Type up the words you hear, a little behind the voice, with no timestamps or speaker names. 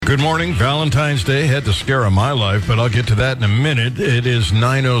Good morning. Valentine's Day had the scare of my life, but I'll get to that in a minute. It is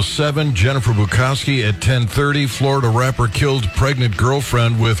 9:07. Jennifer Bukowski at 10:30. Florida rapper killed pregnant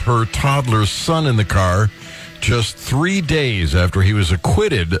girlfriend with her toddler son in the car just 3 days after he was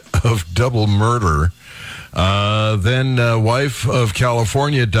acquitted of double murder. Then wife of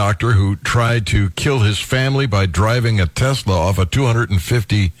California doctor who tried to kill his family by driving a Tesla off a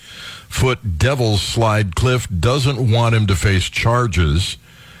 250-foot Devil's Slide cliff doesn't want him to face charges.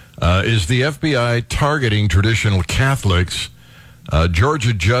 Is the FBI targeting traditional Catholics?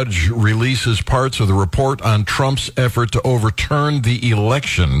 Georgia judge releases parts of the report on Trump's effort to overturn the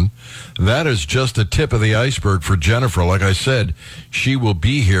election. That is just the tip of the iceberg for Jennifer. Like I said, she will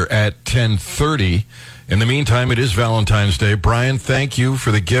be here at 10:30. In the meantime, it is Valentine's Day. Brian, thank you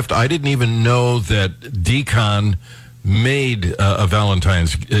for the gift. I didn't even know that Decon made a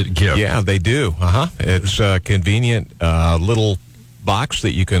Valentine's gift. Yeah, they do. It's a convenient little box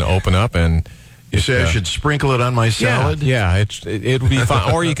that you can open up and you say I should sprinkle it on my salad. Yeah, it'll be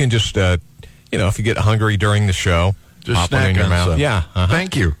fine. Or you can just if you get hungry during the show, just pop snack it in your on mouth. Some. Yeah,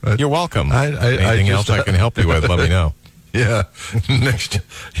 thank you. You're welcome. Anything else I can help you with? Let me know. Yeah, next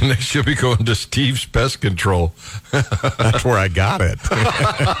you'll be going to Steve's Pest Control. That's where I got it.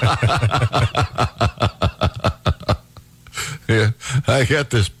 Yeah, I got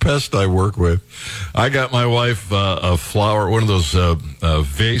this pest I work with. I got my wife a flower, one of those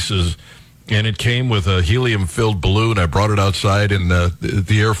vases, and it came with a helium-filled balloon. I brought it outside, and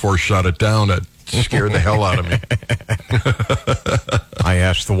the Air Force shot it down. It scared the hell out of me. I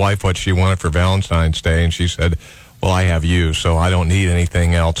asked the wife what she wanted for Valentine's Day, and she said, well, I have you, so I don't need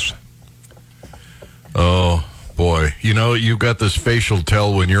anything else. Oh, boy. You've got this facial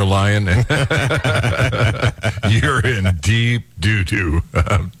tell when you're lying. You're in deep doo-doo.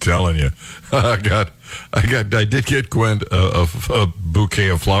 I'm telling you. I did get Gwen a bouquet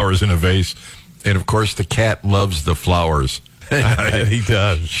of flowers in a vase. And, of course, the cat loves the flowers. He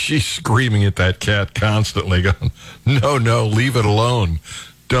does. She's screaming at that cat constantly, going, no, leave it alone.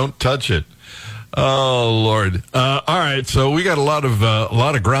 Don't touch it. Oh, Lord. All right, so we got a lot of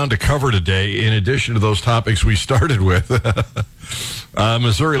ground to cover today, in addition to those topics we started with.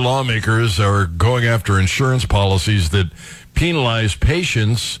 Missouri lawmakers are going after insurance policies that penalize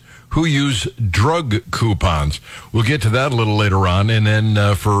patients who use drug coupons. We'll get to that a little later on. And then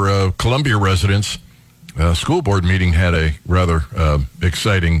for Columbia residents, school board meeting had a rather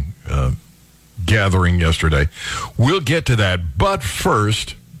exciting gathering yesterday. We'll get to that. But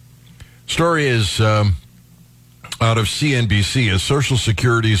first, story is out of CNBC as Social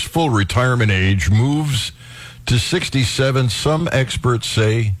Security's full retirement age moves to 67. Some experts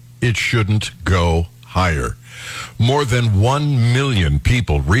say it shouldn't go higher. More than 1 million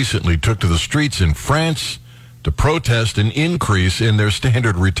people recently took to the streets in France to protest an increase in their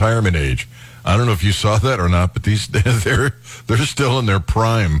standard retirement age. I don't know if you saw that or not, but they're still in their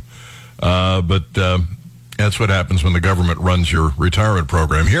prime. But that's what happens when the government runs your retirement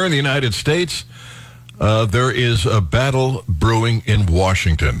program. Here in the United States, there is a battle brewing in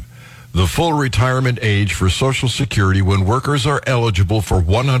Washington. The full retirement age for Social Security when workers are eligible for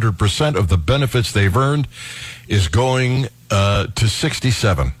 100% of the benefits they've earned is going to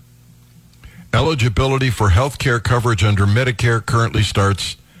 67. Eligibility for health care coverage under Medicare currently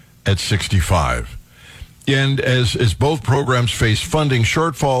starts at 65. And as both programs face funding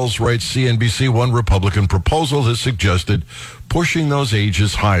shortfalls, writes CNBC, one Republican proposal has suggested pushing those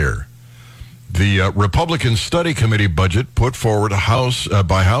ages higher. The Republican Study Committee budget put forward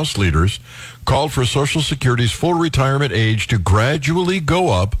by House leaders called for Social Security's full retirement age to gradually go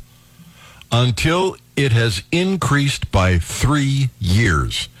up until it has increased by 3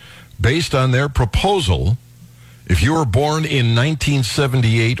 years. Based on their proposal, if you were born in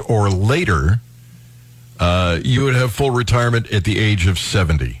 1978 or later, you would have full retirement at the age of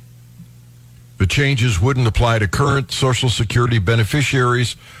 70. The changes wouldn't apply to current Social Security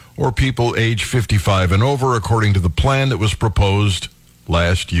beneficiaries or people age 55 and over, according to the plan that was proposed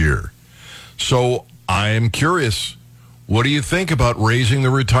last year. So I am curious, what do you think about raising the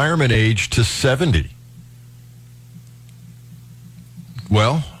retirement age to 70?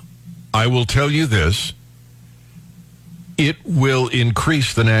 Well, I will tell you this. It will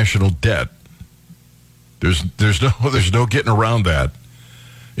increase the national debt. There's no getting around that.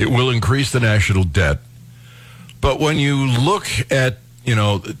 It will increase the national debt. But when you look at,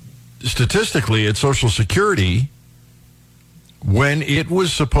 statistically at Social Security, when it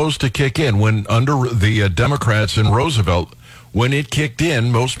was supposed to kick in, when under the Democrats and Roosevelt, when it kicked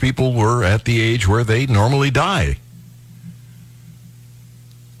in, most people were at the age where they normally die.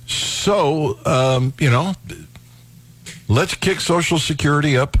 So, let's kick Social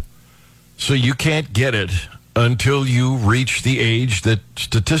Security up So you can't get it until you reach the age that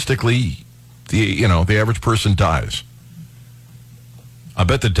statistically, the average person dies. I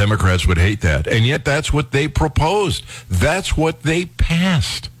bet the Democrats would hate that. And yet that's what they proposed. That's what they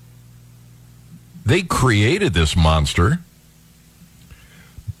passed. They created this monster.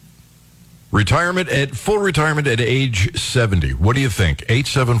 Full retirement at age 70. What do you think?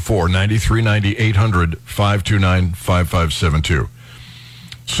 874-9390, 800-529-5572.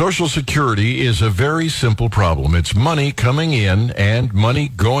 Social Security is a very simple problem. It's money coming in and money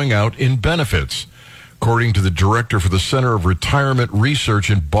going out in benefits. According to the director for the Center of Retirement Research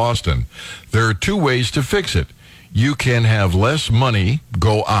in Boston, there are two ways to fix it. You can have less money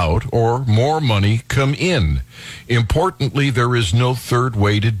go out or more money come in. Importantly, there is no third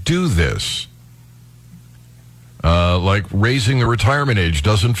way to do this. Like raising the retirement age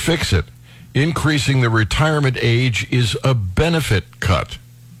doesn't fix it. Increasing the retirement age is a benefit cut.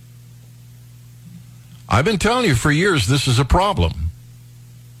 I've been telling you for years this is a problem.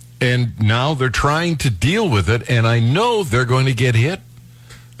 And now they're trying to deal with it, and I know they're going to get hit.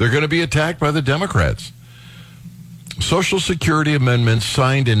 They're going to be attacked by the Democrats. Social Security amendments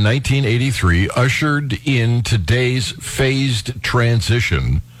signed in 1983 ushered in today's phased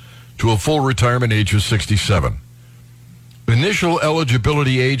transition to a full retirement age of 67. Initial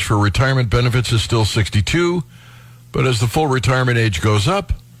eligibility age for retirement benefits is still 62, but as the full retirement age goes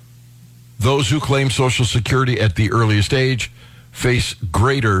up, those who claim Social Security at the earliest age face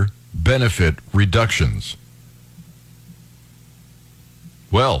greater benefit reductions.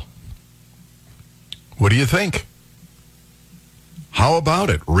 Well, what do you think? How about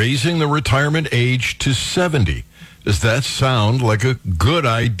it? Raising the retirement age to 70. Does that sound like a good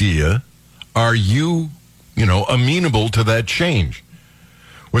idea? Are you, amenable to that change?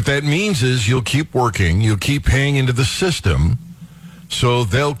 What that means is you'll keep working, you'll keep paying into the system, so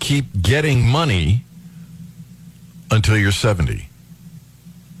they'll keep getting money until you're 70.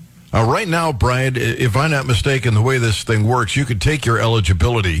 Right now, Brian, if I'm not mistaken, the way this thing works, you could take your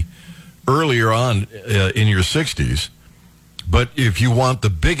eligibility earlier on in your 60s. But if you want the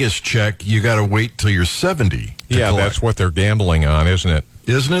biggest check, you got to wait till you're 70. Yeah, collect. That's what they're gambling on, isn't it?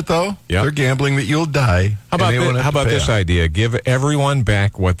 Isn't it, though? Yeah. They're gambling that you'll die. How about this idea? Give everyone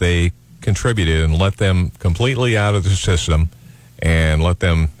back what they contributed and let them completely out of the system and let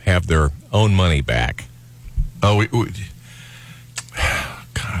them have their own money back. Oh,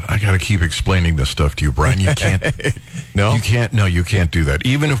 God, I got to keep explaining this stuff to you, Brian. You can't. No? You can't. No, you can't do that.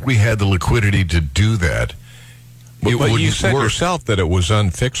 Even if we had the liquidity to do that, but you said yourself that it was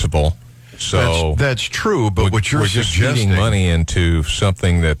unfixable. So that's true, but what you're just suggesting, feeding money into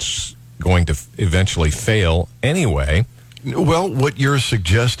something that's going to eventually fail anyway. Well, what you're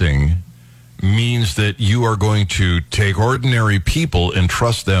suggesting means that you are going to take ordinary people and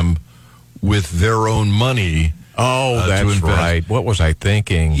trust them with their own money. Oh, that's right. What was I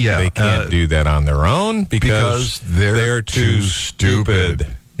thinking? Yeah, they can't do that on their own because they're too stupid.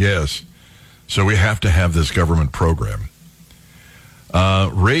 Yes. So we have to have this government program.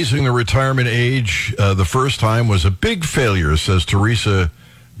 Raising the retirement age the first time was a big failure, says Teresa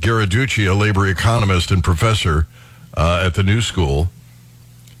Garaducci, a labor economist and professor at the New School.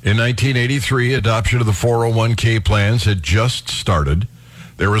 In 1983, adoption of the 401k plans had just started.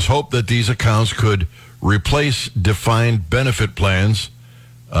 There was hope that these accounts could replace defined benefit plans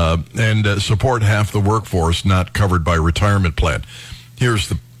and support half the workforce not covered by retirement plan. Here's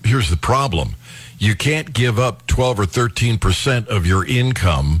the problem. You can't give up 12 or 13% of your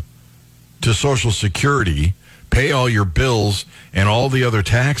income to Social Security, pay all your bills and all the other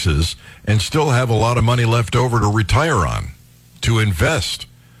taxes, and still have a lot of money left over to retire on, to invest.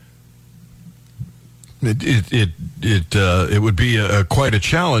 It would be quite a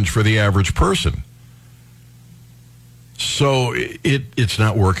challenge for the average person. So it's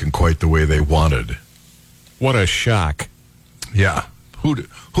not working quite the way they wanted. What a shock. Yeah.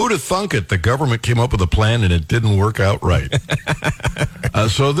 Who'd have thunk it? The government came up with a plan and it didn't work out right.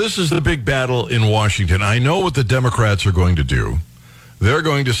 So this is the big battle in Washington. I know what the Democrats are going to do. They're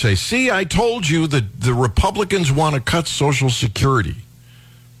going to say, see, I told you that the Republicans want to cut Social Security.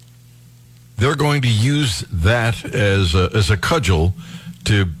 They're going to use that as a cudgel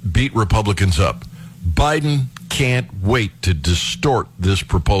to beat Republicans up. Biden can't wait to distort this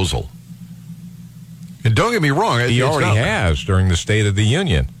proposal. And don't get me wrong. He already has during the State of the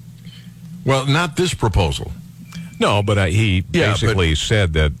Union. Well, not this proposal. No, but he basically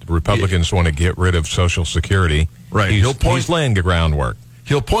said that Republicans want to get rid of Social Security. Right. He's laying the groundwork.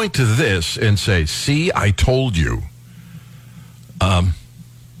 He'll point to this and say, see, I told you. I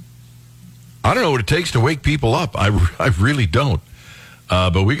don't know what it takes to wake people up. I really don't.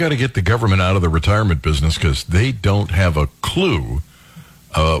 But we got to get the government out of the retirement business because they don't have a clue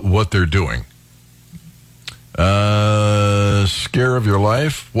what they're doing. Scare of your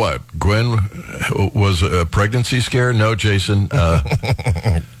life? What? Gwen was a pregnancy scare? No, Jason.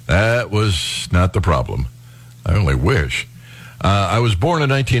 That was not the problem. I only wish. I was born in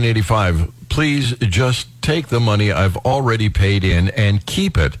 1985. Please just take the money I've already paid in and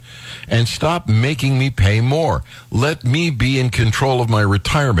keep it and stop making me pay more. Let me be in control of my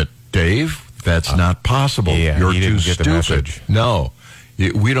retirement. Dave, that's not possible. Yeah, you're you too didn't get the stupid. message. No,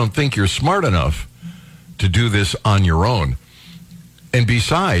 we don't think you're smart enough to do this on your own. And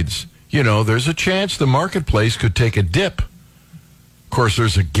besides, there's a chance the marketplace could take a dip. Of course,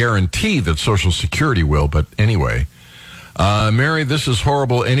 there's a guarantee that Social Security will, but anyway. Mary, this is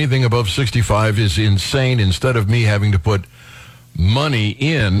horrible. Anything above 65 is insane. Instead of me having to put money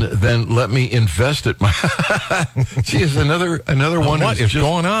in, then let me invest it. Geez, another one. What is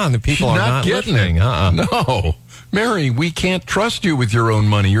going on? The people are not getting listening. it. No, Mary, we can't trust you with your own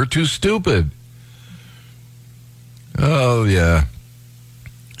money. You're too stupid. Oh yeah.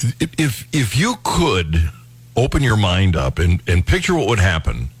 If you could open your mind up and picture what would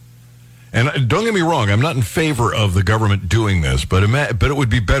happen. And don't get me wrong, I'm not in favor of the government doing this, but it would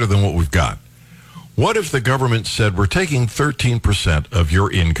be better than what we've got. What if the government said, we're taking 13% of your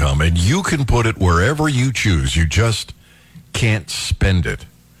income, and you can put it wherever you choose. You just can't spend it.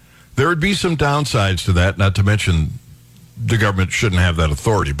 There would be some downsides to that, not to mention the government shouldn't have that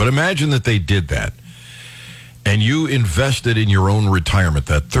authority. But imagine that they did that, and you invested in your own retirement,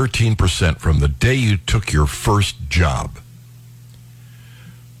 that 13% from the day you took your first job.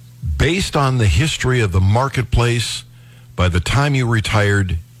 Based on the history of the marketplace, by the time you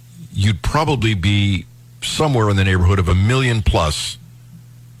retired, you'd probably be somewhere in the neighborhood of $1 million plus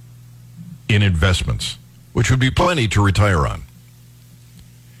in investments, which would be plenty to retire on.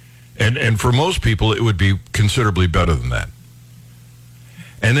 And for most people, it would be considerably better than that.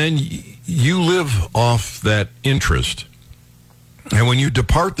 And then you live off that interest. And when you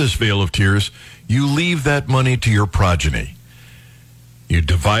depart this vale of tears, you leave that money to your progeny. You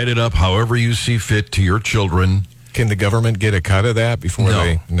divide it up however you see fit to your children. Can the government get a cut of that before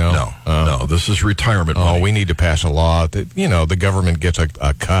they? No. This is retirement money. Oh, we need to pass a law that, the government gets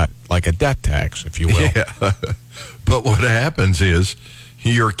a cut, like a death tax, if you will. Yeah. But what happens is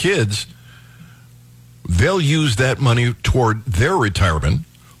your kids, they'll use that money toward their retirement,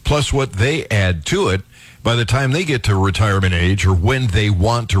 plus what they add to it. By the time they get to retirement age or when they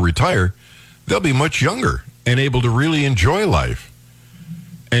want to retire, they'll be much younger and able to really enjoy life.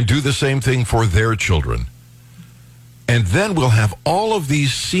 And do the same thing for their children. And then we'll have all of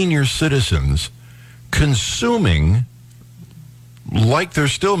these senior citizens consuming like they're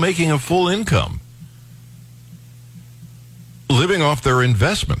still making a full income, living off their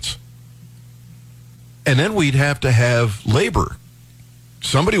investments. And then we'd have to have labor.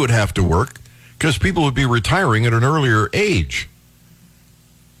 Somebody would have to work because people would be retiring at an earlier age.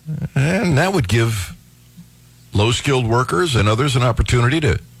 And that would give low-skilled workers and others an opportunity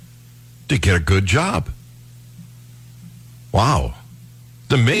to get a good job. Wow.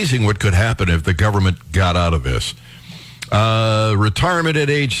 It's amazing what could happen if the government got out of this. Retirement at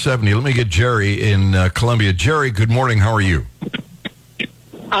age 70. Let me get Jerry in Columbia. Jerry, good morning. How are you?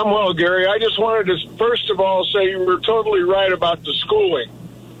 I'm well, Gary. I just wanted to, first of all, say you were totally right about the schooling.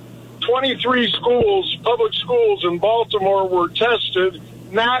 23 schools, public schools in Baltimore were tested.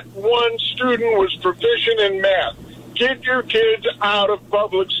 Not one student was proficient in math. Get your kids out of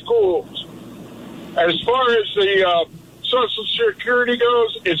public schools. As far as the Social Security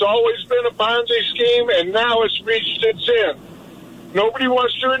goes, it's always been a Ponzi scheme, and now it's reached its end. Nobody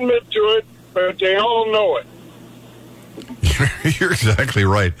wants to admit to it, but they all know it. You're exactly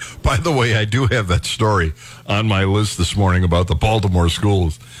right. By the way, I do have that story on my list this morning about the Baltimore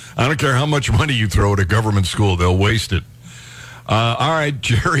schools. I don't care how much money you throw at a government school, they'll waste it. All right,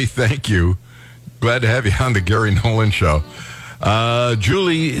 Jerry, thank you. Glad to have you on the Gary Nolan Show.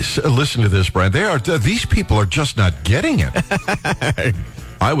 Julie, listen to this, Brian. These people are just not getting it.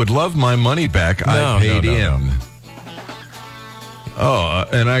 I would love my money back. I paid in. Oh,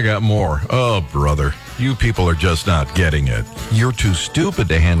 and I got more. Oh, brother. You people are just not getting it. You're too stupid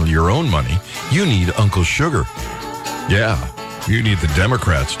to handle your own money. You need Uncle Sugar. Yeah, you need the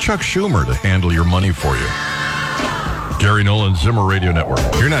Democrats, Chuck Schumer, to handle your money for you. Gary Nolan, Zimmer Radio Network.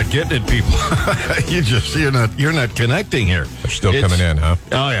 You're not getting it, people. You're not connecting here. They're still coming in, huh?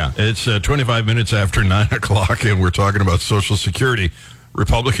 Oh, yeah. It's 25 minutes after 9 o'clock, and we're talking about Social Security.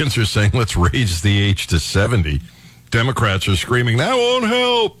 Republicans are saying, let's raise the age to 70. Democrats are screaming, that won't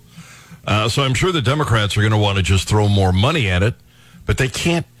help. So I'm sure the Democrats are going to want to just throw more money at it. but they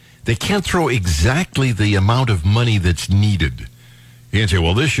can't throw exactly the amount of money that's needed. You can say,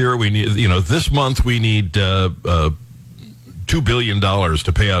 well, this year we need, this month we need $2 billion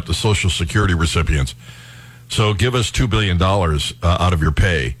to pay out to Social Security recipients. So give us $2 billion out of your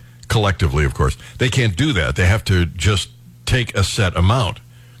pay, collectively, of course. They can't do that. They have to just take a set amount.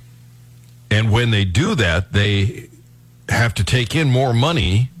 And when they do that, they have to take in more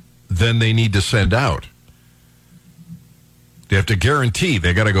money than they need to send out. They have to guarantee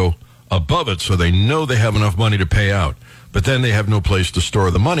they got to go above it so they know they have enough money to pay out. But then they have no place to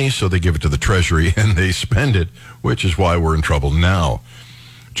store the money, so they give it to the Treasury and they spend it, which is why we're in trouble now.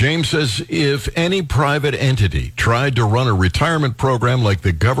 James says, if any private entity tried to run a retirement program like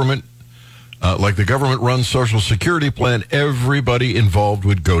the government-run Social Security plan, everybody involved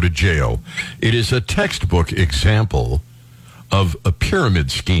would go to jail. It is a textbook example of a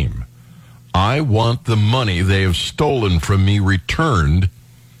pyramid scheme. I want the money they have stolen from me returned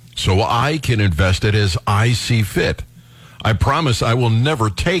so I can invest it as I see fit. I promise I will never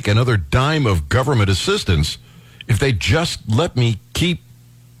take another dime of government assistance if they just let me keep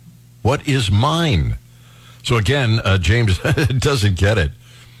what is mine. So again, James doesn't get it.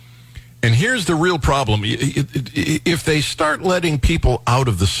 And here's the real problem. If they start letting people out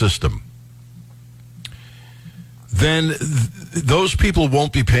of the system, then those people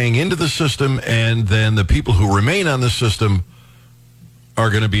won't be paying into the system, and then the people who remain on the system are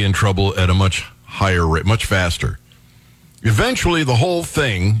going to be in trouble at a much higher rate, much faster. Eventually, the whole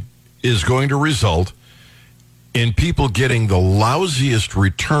thing is going to result in people getting the lousiest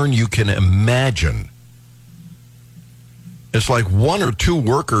return you can imagine. It's like 1 or 2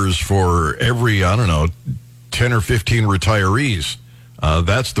 workers for every, 10 or 15 retirees.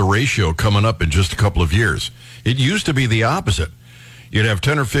 That's the ratio coming up in just a couple of years. It used to be the opposite. You'd have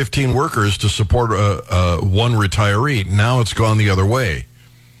 10 or 15 workers to support one retiree. Now it's gone the other way.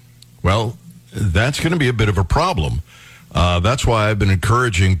 Well, that's going to be a bit of a problem. That's why I've been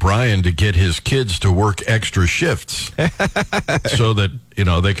encouraging Brian to get his kids to work extra shifts so that,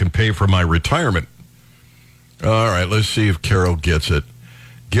 they can pay for my retirement. All right, let's see if Carol gets it.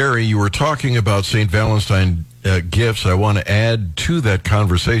 Gary, you were talking about St. Valentine gifts. I want to add to that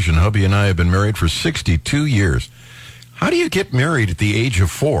conversation. Hubby and I have been married for 62 years. How do you get married at the age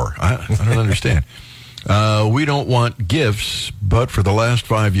of 4? I don't understand. We don't want gifts, but for the last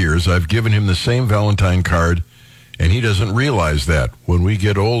 5 years, I've given him the same Valentine card, and he doesn't realize that. When we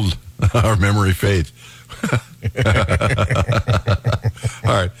get old, our memory fades. All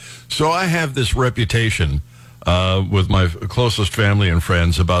right. So I have this reputation with my closest family and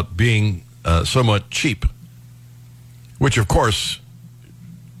friends about being somewhat cheap, which, of course,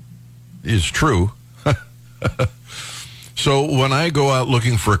 is true. So when I go out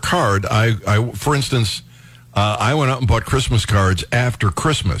looking for a card, for instance, I went out and bought Christmas cards after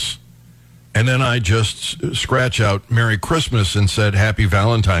Christmas. And then I just scratch out Merry Christmas and said Happy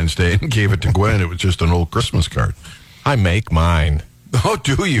Valentine's Day and gave it to Gwen. It was just an old Christmas card. I make mine. Oh,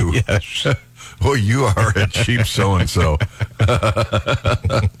 do you? Yes. Oh, you are a cheap so-and-so.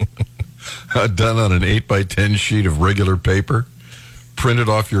 Done on an 8x10 sheet of regular paper. Printed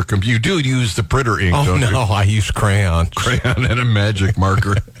off your computer. You do use the printer ink, don't you? No, I use crayon. Crayon and a magic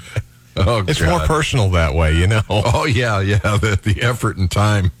marker. Oh, it's God. more personal that way, Oh, yeah, the effort and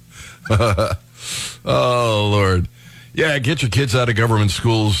time. Oh, Lord. Yeah, get your kids out of government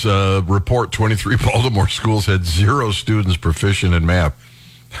schools. Report 23 Baltimore schools had 0 students proficient in math.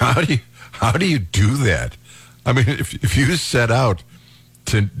 How do you do that? I mean, if you set out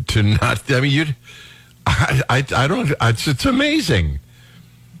to not, I mean, I don't, it's amazing.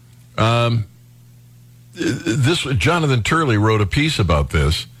 Jonathan Turley wrote a piece about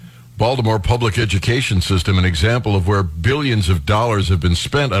this. Baltimore public education system, an example of where billions of dollars have been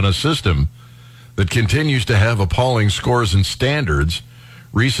spent on a system that continues to have appalling scores and standards.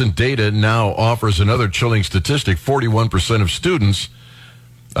 Recent data now offers another chilling statistic. 41% of students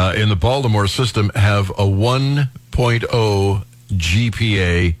in the Baltimore system have a 1.0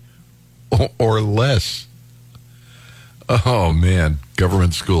 GPA or less. Oh, man.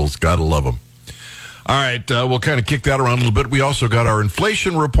 Government schools. Gotta love them. All right, we'll kind of kick that around a little bit. We also got our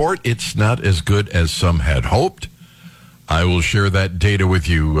inflation report. It's not as good as some had hoped. I will share that data with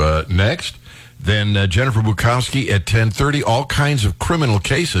you next. Then Jennifer Bukowski at 10:30, all kinds of criminal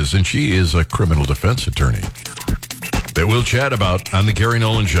cases, and she is a criminal defense attorney that we'll chat about on the Gary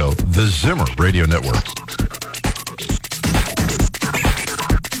Nolan Show, the Zimmer Radio Network.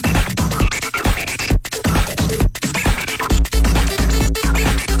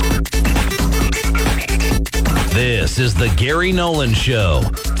 This is the Gary Nolan Show.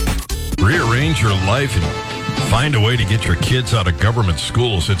 Rearrange your life in Find a way to get your kids out of government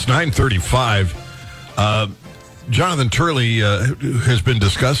schools. It's 9:35. Jonathan Turley has been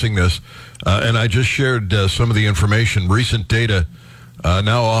discussing this, and I just shared some of the information. Recent data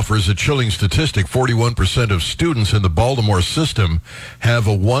now offers a chilling statistic. 41% of students in the Baltimore system have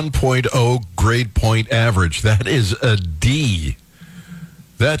a 1.0 grade point average. That is a D.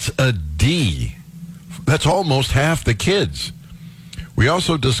 That's a D. That's almost half the kids. We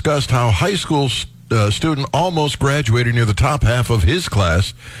also discussed how high school student almost graduated near the top half of his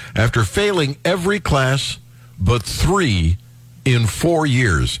class after failing every class but 3 in 4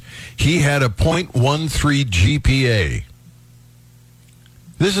 years. He had a .13 GPA.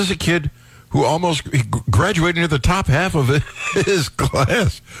 This is a kid who almost graduated near the top half of his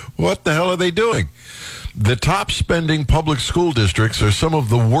class. What the hell are they doing? The top spending public school districts are some of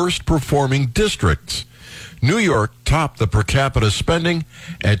the worst performing districts. New York topped the per capita spending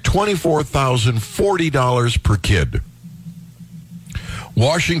at $24,040 per kid.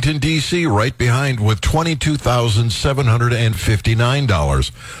 Washington, D.C. right behind with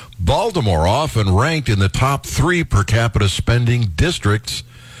 $22,759. Baltimore often ranked in the top 3 per capita spending districts.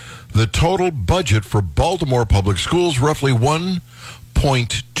 The total budget for Baltimore public schools, roughly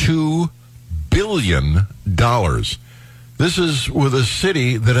 $1.2 billion. This is with a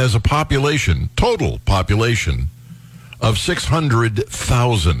city that has a population, total population, of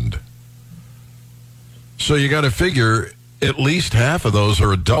 600,000. So you got to figure at least half of those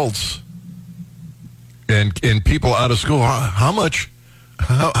are adults and people out of school. How much?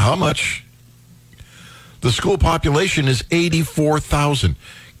 The school population is 84,000.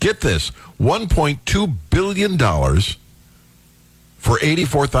 Get this, $1.2 billion for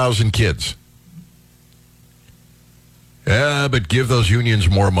 84,000 kids. Yeah, but give those unions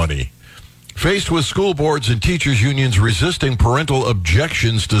more money. Faced with school boards and teachers' unions resisting parental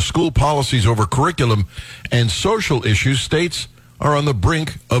objections to school policies over curriculum and social issues, states are on the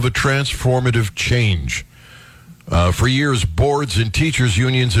brink of a transformative change. For years, boards and teachers'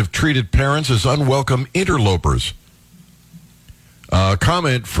 unions have treated parents as unwelcome interlopers.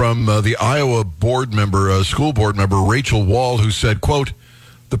 Comment from the Iowa school board member Rachel Wall, who said, quote,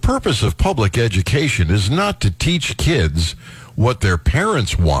 "The purpose of public education is not to teach kids what their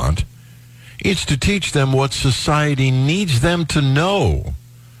parents want. It's to teach them what society needs them to know.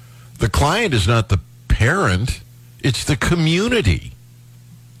 The client is not the parent, it's the community."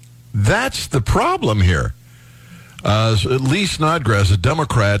 That's the problem here. Lee Snodgrass, a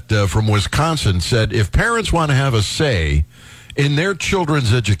Democrat from Wisconsin, said if parents want to have a say in their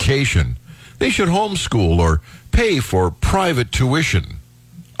children's education, they should homeschool or pay for private tuition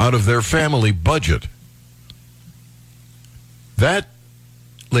out of their family budget. That,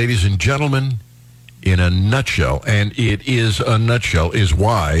 ladies and gentlemen, in a nutshell, and it is a nutshell, is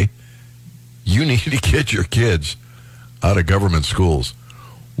why you need to get your kids out of government schools.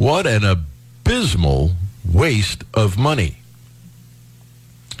 What an abysmal waste of money.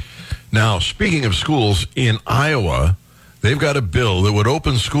 Now, speaking of schools, in Iowa, they've got a bill that would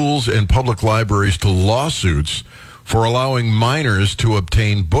open schools and public libraries to lawsuits for allowing minors to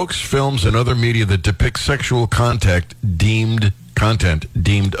obtain books, films, and other media that depict sexual content deemed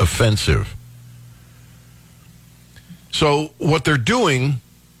offensive. So what they're doing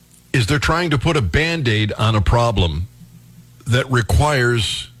is they're trying to put a Band-Aid on a problem that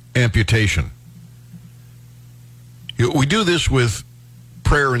requires amputation. We do this with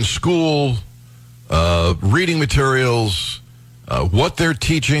prayer in school, reading materials, what they're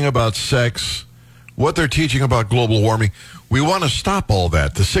teaching about sex, what they're teaching about global warming. We want to stop all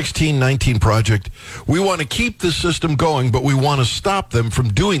that. The 1619 Project, we want to keep the system going, but we want to stop them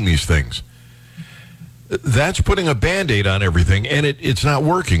from doing these things. That's putting a Band-Aid on everything, and it's not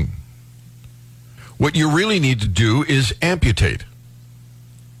working. What you really need to do is amputate.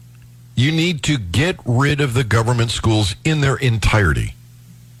 You need to get rid of the government schools in their entirety.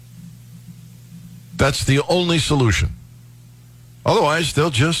 That's the only solution. Otherwise,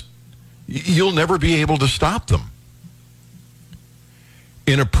 you'll never be able to stop them.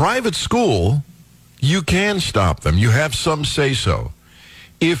 In a private school, you can stop them. You have some say-so.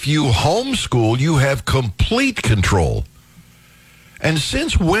 If you homeschool, you have complete control. And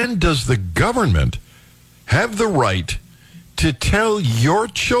since when does the government have the right to tell your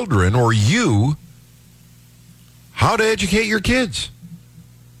children or you how to educate your kids?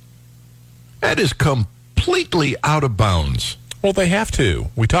 That is completely out of bounds. Well, they have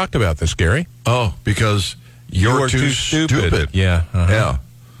to. We talked about this, Gary. Oh, because you're too stupid. Yeah. Uh-huh. Yeah.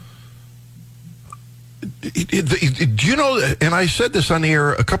 Do you know, and I said this on the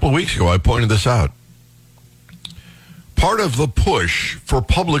air a couple of weeks ago, I pointed this out. Part of the push for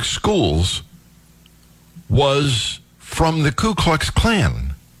public schools was from the Ku Klux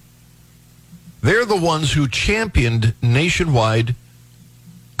Klan. They're the ones who championed nationwide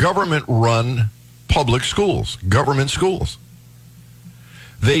government-run public schools, government schools.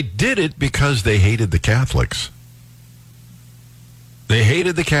 They did it because they hated the Catholics. They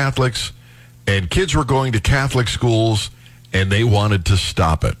hated the Catholics, and kids were going to Catholic schools, and they wanted to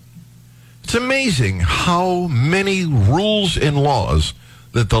stop it. It's amazing how many rules and laws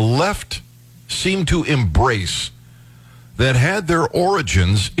that the left seem to embrace that had their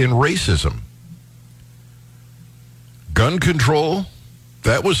origins in racism. Gun control,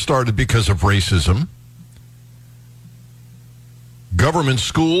 that was started because of racism. Government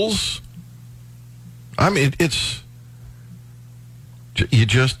schools, I mean, it's,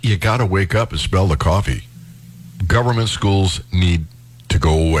 you got to wake up and smell the coffee. Government schools need to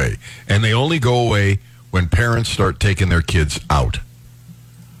go away. And they only go away when parents start taking their kids out.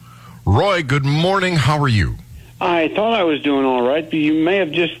 Roy, good morning. How are you? I thought I was doing all right, but you may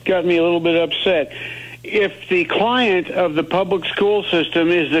have just got me a little bit upset. If the client of the public school system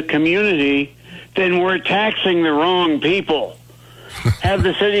is the community, then we're taxing the wrong people. Have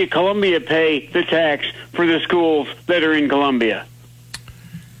the city of Columbia pay the tax for the schools that are in Columbia.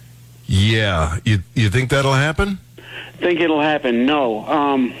 Yeah. You think that'll happen? Think it'll happen?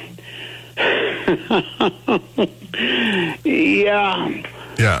 No. Yeah.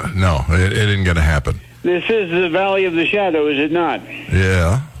 Yeah, no, it isn't going to happen. This is the Valley of the Shadow, is it not?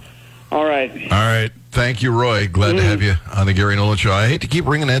 Yeah. All right. All right. Thank you, Roy. Glad to have you on the Gary Nolan Show. I hate to keep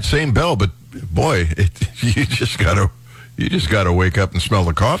ringing that same bell, but boy, you just gotta wake up and smell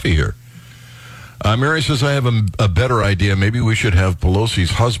the coffee here. Mary says, I have a better idea. Maybe we should have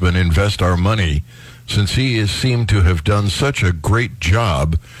Pelosi's husband invest our money, since he has seemed to have done such a great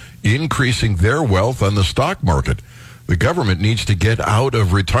job increasing their wealth on the stock market. The government needs to get out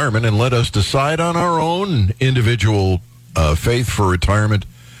of retirement and let us decide on our own individual faith for retirement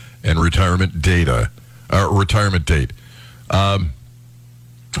and retirement date.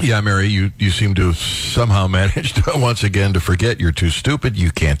 Yeah, Mary, you seem to have somehow managed once again to forget you're too stupid.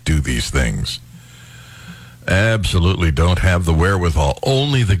 You can't do these things. Absolutely don't have the wherewithal.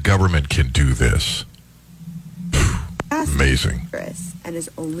 Only the government can do this. Amazing. And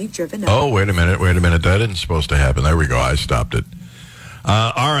is only driven up. Oh, wait a minute. That isn't supposed to happen. There we go. I stopped it.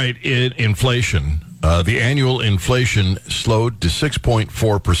 All right. Inflation. The annual inflation slowed to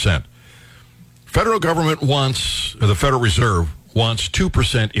 6.4%. Federal government the Federal Reserve wants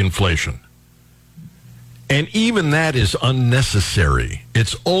 2% inflation. And even that is unnecessary.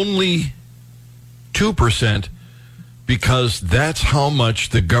 It's only 2% because that's how much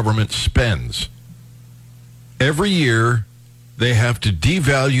the government spends. Every year, they have to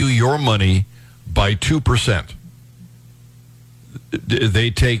devalue your money by 2%.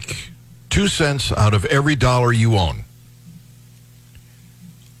 They take 2 cents out of every dollar you own.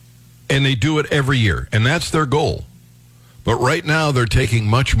 And they do it every year. And that's their goal. But right now, they're taking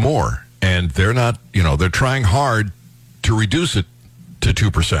much more. And they're not, they're trying hard to reduce it to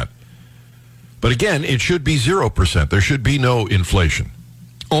 2%. But again, it should be 0%. There should be no inflation.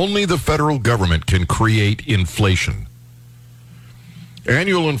 Only the federal government can create inflation.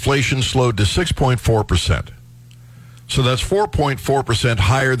 Annual inflation slowed to 6.4%. So that's 4.4%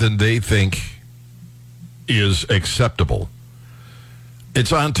 higher than they think is acceptable.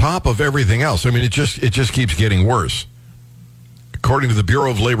 It's on top of everything else. I mean, it just keeps getting worse. According to the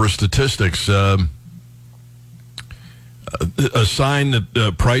Bureau of Labor Statistics, a sign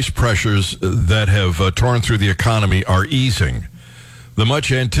that price pressures that have torn through the economy are easing. The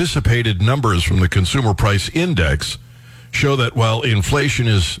much anticipated numbers from the Consumer Price Index show that while inflation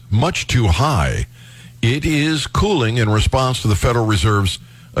is much too high, it is cooling in response to the Federal Reserve's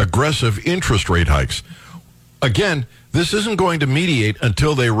aggressive interest rate hikes. Again, this isn't going to mediate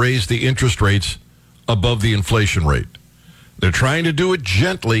until they raise the interest rates above the inflation rate. They're trying to do it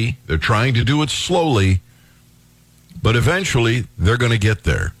gently. They're trying to do it slowly. But eventually, they're going to get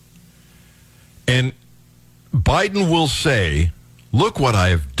there. And Biden will say, look what I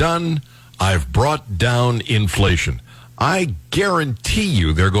have done. I've brought down inflation. I guarantee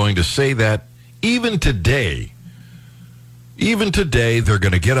you they're going to say that even today. Even today, they're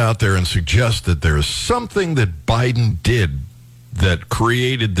going to get out there and suggest that there is something that Biden did that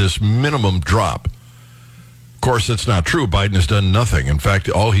created this minimum drop. Of course, that's not true. Biden has done nothing. In fact,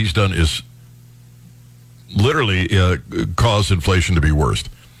 all he's done is literally cause inflation to be worse.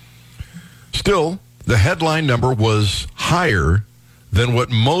 Still, the headline number was higher than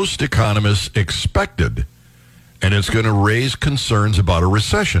what most economists expected. And it's going to raise concerns about a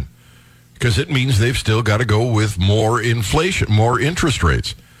recession because it means they've still got to go with more inflation, more interest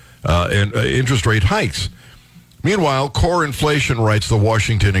rates, and interest rate hikes. Meanwhile, core inflation, writes the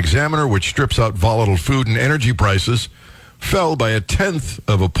Washington Examiner, which strips out volatile food and energy prices, fell by 1/10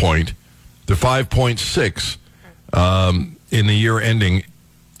 of a point to 5.6 in the year ending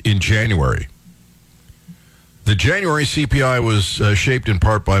in January. The January CPI was shaped in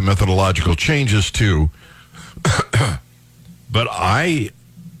part by methodological changes, too. But I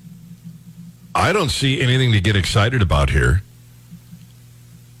don't see anything to get excited about here.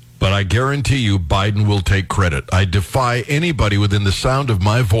 But I guarantee you Biden will take credit. I defy anybody within the sound of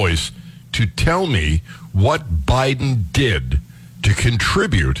my voice to tell me what Biden did to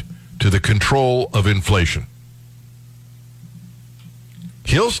contribute to the control of inflation.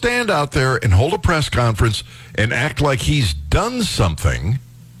 He'll stand out there and hold a press conference and act like he's done something,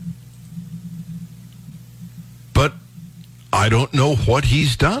 but I don't know what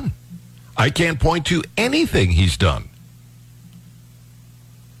he's done. I can't point to anything he's done.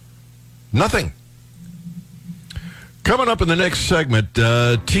 Nothing. Coming up in the next segment,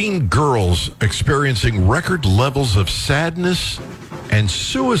 teen girls experiencing record levels of sadness and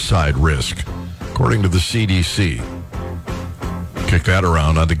suicide risk, according to the CDC. Kick that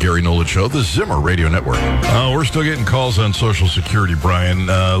around on the Gary Nolan Show, the Zimmer Radio Network. We're still getting calls on Social Security, Brian.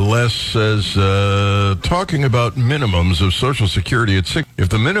 Les says, talking about minimums of Social Security at if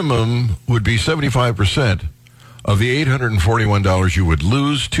the minimum would be 75% of the $841 you would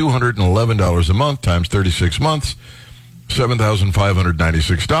lose, $211 a month times 36 months,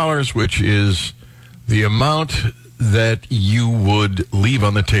 $7,596, which is the amount that you would leave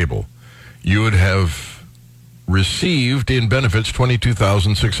on the table. You would have received in benefits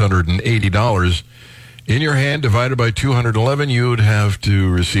 $22,680 in your hand, divided by 211. You would have to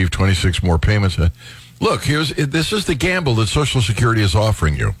receive 26 more payments. Look, this is the gamble that Social Security is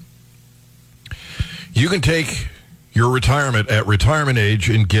offering you. You can take your retirement at retirement age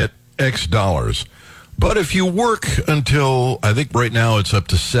and get X dollars. But if you work until, I think right now it's up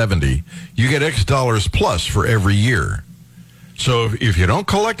to 70, you get X dollars plus for every year. So if you don't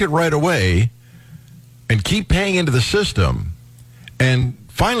collect it right away and keep paying into the system and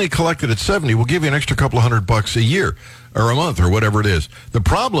finally collect it at 70, we'll give you an extra couple of $100 a year or a month or whatever it is. The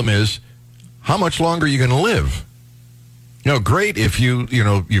problem is, how much longer are you going to live? Great if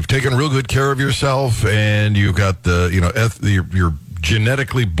you've taken real good care of yourself and you've got you're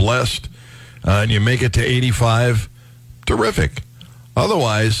genetically blessed and you make it to 85. Terrific.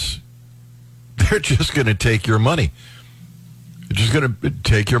 Otherwise, they're just going to take your money. They're just going to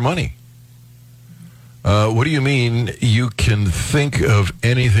take your money. What do you mean you can think of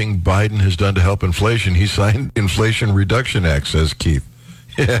anything Biden has done to help inflation? He signed Inflation Reduction Act, says Keith.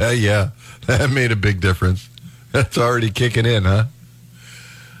 Yeah, that made a big difference. That's already kicking in, huh?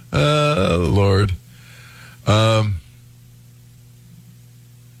 Lord.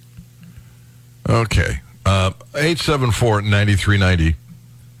 Okay. 874-9390.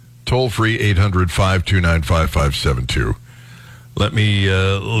 Toll free 800-529-5572. Let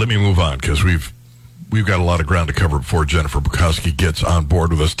me move on because we've got a lot of ground to cover before Jennifer Bukowski gets on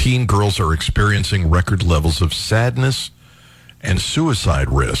board with us. Teen girls are experiencing record levels of sadness and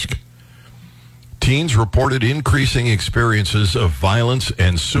suicide risk. Teens reported increasing experiences of violence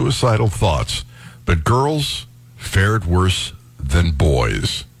and suicidal thoughts, but girls fared worse than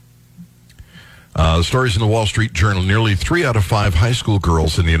boys. The stories in the Wall Street Journal, nearly 3 out of 5 high school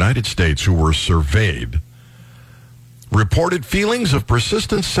girls in the United States who were surveyed reported feelings of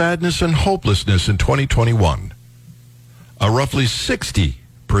persistent sadness and hopelessness in 2021, a roughly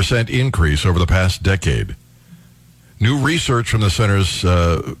 60% increase over the past decade. New research from the Centers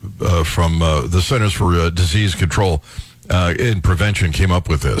for Disease Control and Prevention came up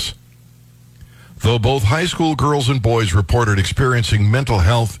with this. Though both high school girls and boys reported experiencing mental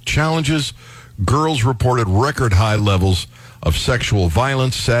health challenges, girls reported record high levels of sexual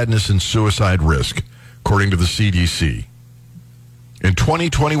violence, sadness, and suicide risk, according to the CDC. In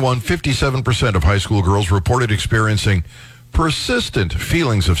 2021, 57% of high school girls reported experiencing persistent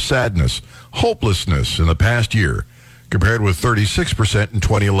feelings of sadness, hopelessness in the past year, compared with 36% in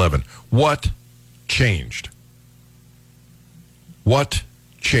 2011. What changed? What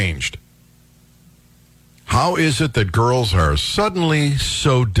changed? How is it that girls are suddenly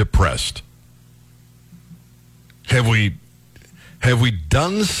so depressed? Have we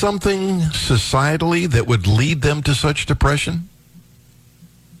done something societally that would lead them to such depression?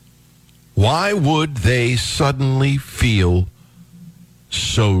 Why would they suddenly feel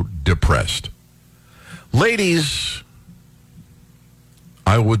so depressed? Ladies,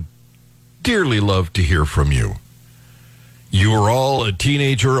 I would dearly love to hear from you. You were all a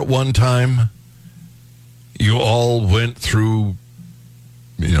teenager at one time. You all went through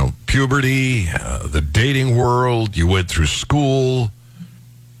puberty, the dating world. You went through school.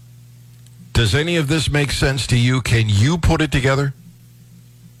 Does any of this make sense to you? Can you put it together?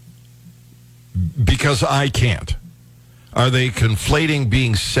 Because I can't. Are they conflating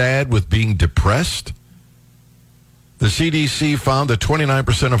being sad with being depressed? The CDC found that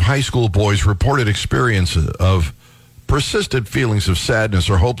 29% of high school boys reported experiences of persistent feelings of sadness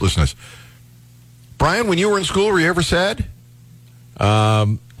or hopelessness. Brian, when you were in school, were you ever sad?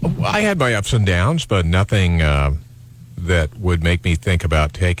 I had my ups and downs, but nothing that would make me think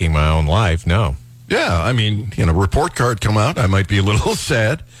about taking my own life, no. Yeah, I mean, report card come out, I might be a little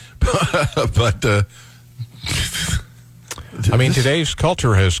sad, but I mean, today's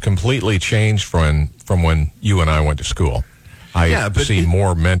culture has completely changed from when you and I went to school. I see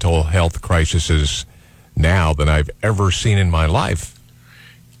more mental health crises now than I've ever seen in my life.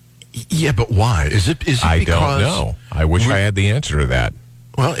 Yeah, but why? Is it because... I don't know. I wish I had the answer to that.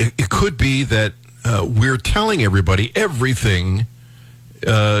 Well, it could be that we're telling everybody everything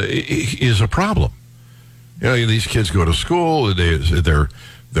is a problem. These kids go to school,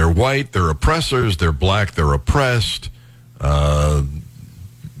 they're white, they're oppressors, they're black, they're oppressed. Are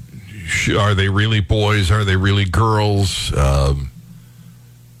they really boys? Are they really girls? Are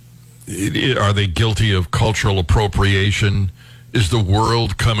they guilty of cultural appropriation? Is the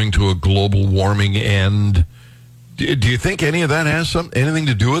world coming to a global warming end? Do you think any of that has anything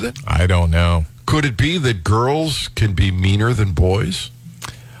to do with it? I don't know. Could it be that girls can be meaner than boys?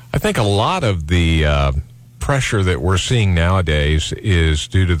 I think a lot of the pressure that we're seeing nowadays is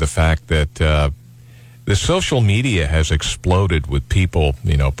due to the fact that the social media has exploded with people,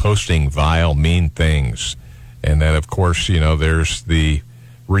 posting vile, mean things. And then, of course, there's the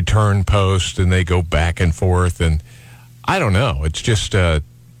return post, and they go back and forth. And I don't know. It's just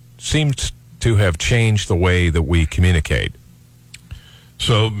seems to have changed the way that we communicate.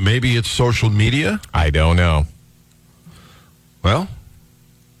 So maybe it's social media? I don't know. Well,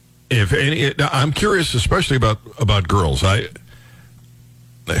 I'm curious, especially about girls. I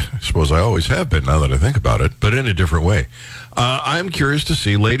suppose I always have been, now that I think about it, but in a different way. I'm curious to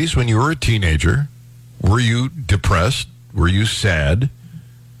see, ladies, when you were a teenager, were you depressed? Were you sad?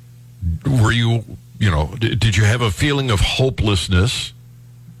 Were you, did you have a feeling of hopelessness?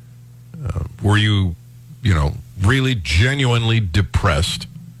 Were you, really genuinely depressed?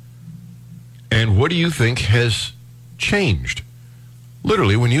 And what do you think has changed?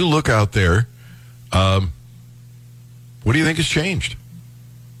 Literally, when you look out there, what do you think has changed?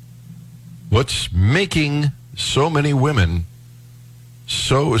 What's making so many women,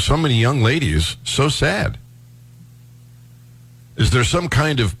 so many young ladies, so sad? Is there some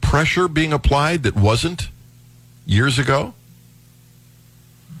kind of pressure being applied that wasn't years ago?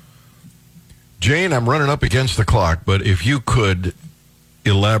 Jane, I'm running up against the clock, but if you could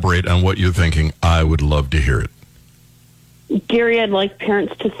elaborate on what you're thinking, I would love to hear it. Gary, I'd like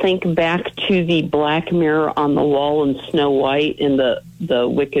parents to think back to the black mirror on the wall in Snow White and the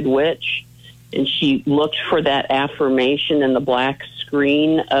Wicked Witch. And she looked for that affirmation in the black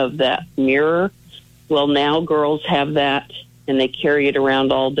screen of that mirror. Well, now girls have that, and they carry it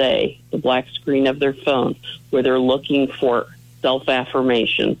around all day, the black screen of their phone, where they're looking for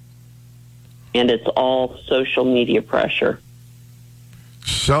self-affirmation. And it's all social media pressure.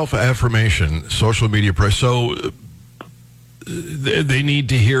 Self-affirmation, social media pressure. So they need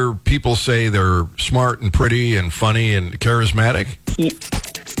to hear people say they're smart and pretty and funny and charismatic?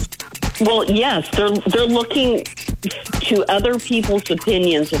 Well, yes, they're looking to other people's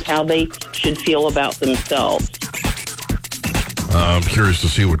opinions of how they should feel about themselves. I'm curious to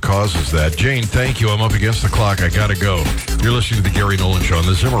see what causes that. Jane, thank you. I'm up against the clock. I got to go. You're listening to The Gary Nolan Show on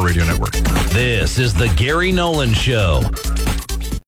the Zimmer Radio Network. This is The Gary Nolan Show.